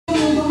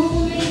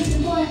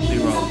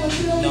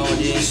You know what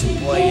it is, your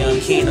boy Young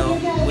Keno.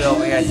 We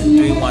over here at the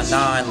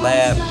 319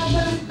 lab.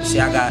 See,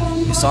 I got,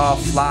 it's all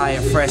fly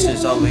and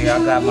freshness over here.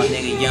 I got my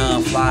nigga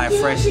Young Fly and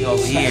Freshness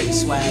over here.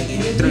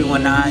 Swagging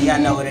 319, y'all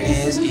know what it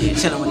is.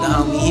 Chilling with the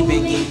homie. He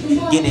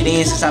been getting it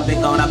in since I've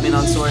been going. I've been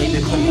on tour. He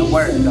been putting in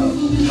work though.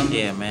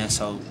 Yeah, man.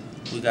 So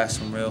we got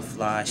some real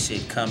fly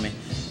shit coming.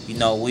 You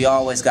know, we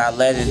always got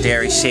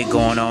legendary shit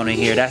going on in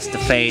here. That's the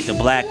fade to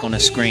black on the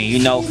screen.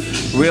 You know,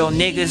 real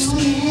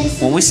niggas,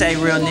 when we say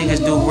real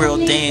niggas do real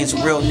things,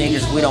 real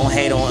niggas, we don't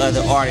hate on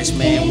other artists,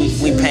 man.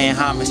 We paying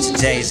homage to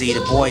Jay-Z.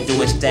 The boy do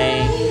his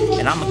thing.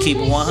 And I'm gonna keep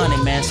it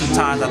 100, man.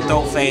 Sometimes I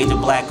throw fade to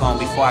black on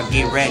before I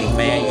get ready,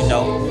 man. You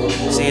know,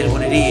 see it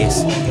what it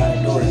is. You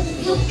gotta do it.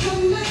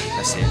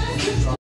 That's it.